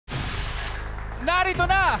narito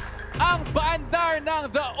na ang paandar ng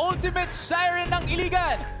The Ultimate Siren ng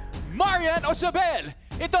Iligan, Marian Osabel.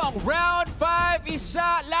 Ito ang Round 5,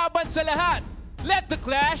 isa laban sa lahat. Let the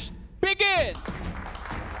clash begin!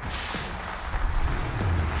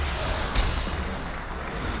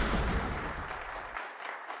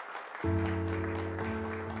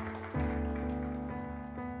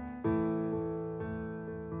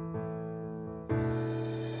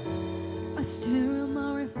 I stare at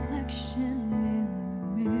my reflection in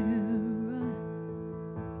the mirror.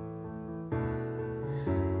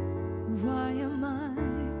 Why am I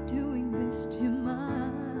doing this to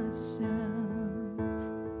myself?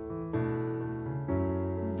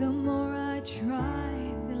 The more I try,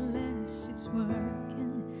 the less it's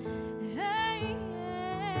working. Hey,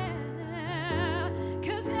 yeah.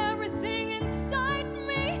 'Cause everything inside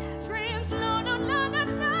me screams no, no, no, no,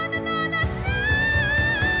 no, no, no, no, no.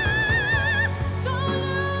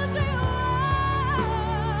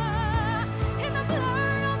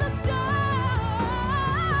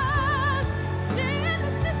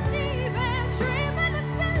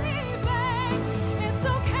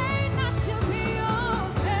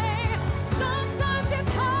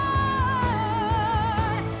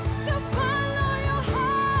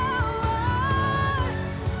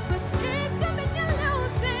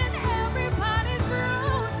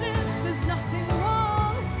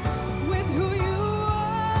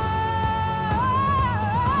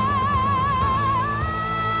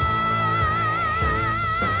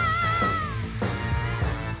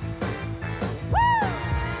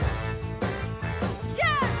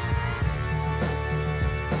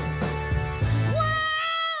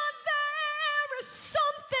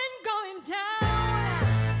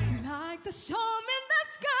 The storm in the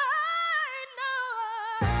sky, no,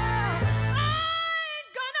 I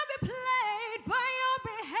ain't gonna be played by your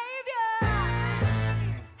behavior.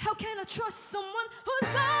 How can I trust someone who's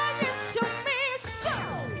lying to me? So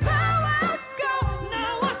bow out, go,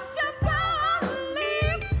 now what's about to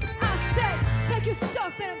leave? I say, take your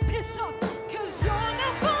stuff and piss off, 'cause you're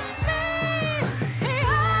not for me.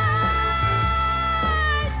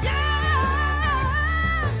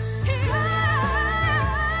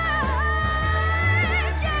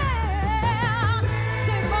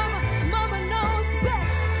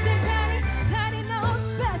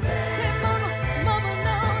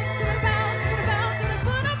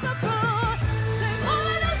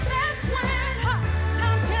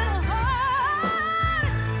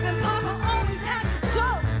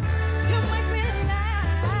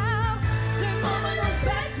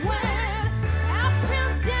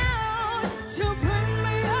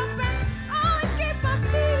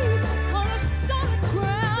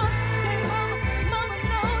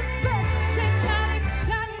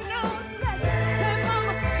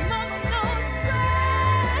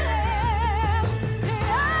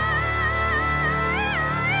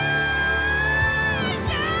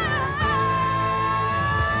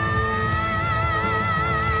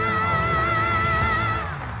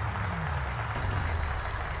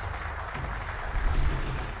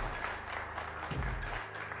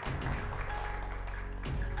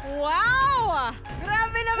 Wow!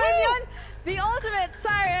 Grabe naman yun! The Ultimate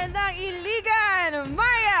Siren ng Iligan,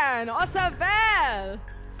 Marian Osabel!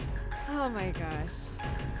 Oh my gosh.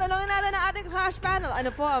 Tanongin natin ang ating Clash panel.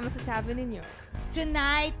 Ano po ang masasabi ninyo?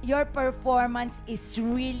 Tonight, your performance is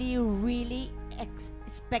really, really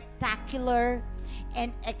spectacular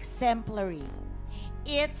and exemplary.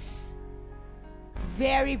 It's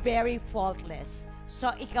very, very faultless.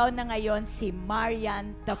 So, ikaw na ngayon si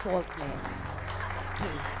Marian the Faultless.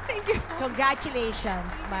 Okay. Thank you.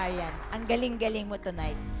 Congratulations, Marian. Ang galing-galing mo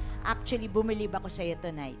tonight. Actually, bumilib ako sa'yo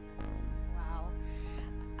tonight. Wow.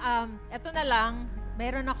 Ito na lang,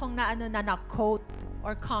 meron akong na-quote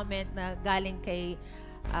or comment na galing kay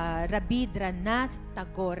Rabindranath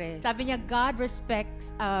Tagore. Sabi niya, God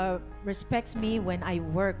respects me when I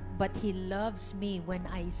work, but He loves me when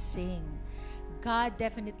I sing. God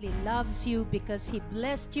definitely loves you because He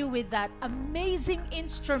blessed you with that amazing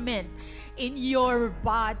instrument in your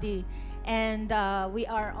body. And we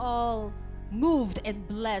are all moved and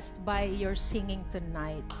blessed by your singing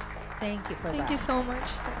tonight. Thank you for that. Thank you so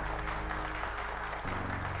much.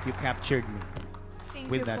 You captured me Thank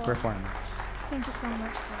with you that po. performance. Thank you so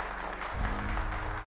much.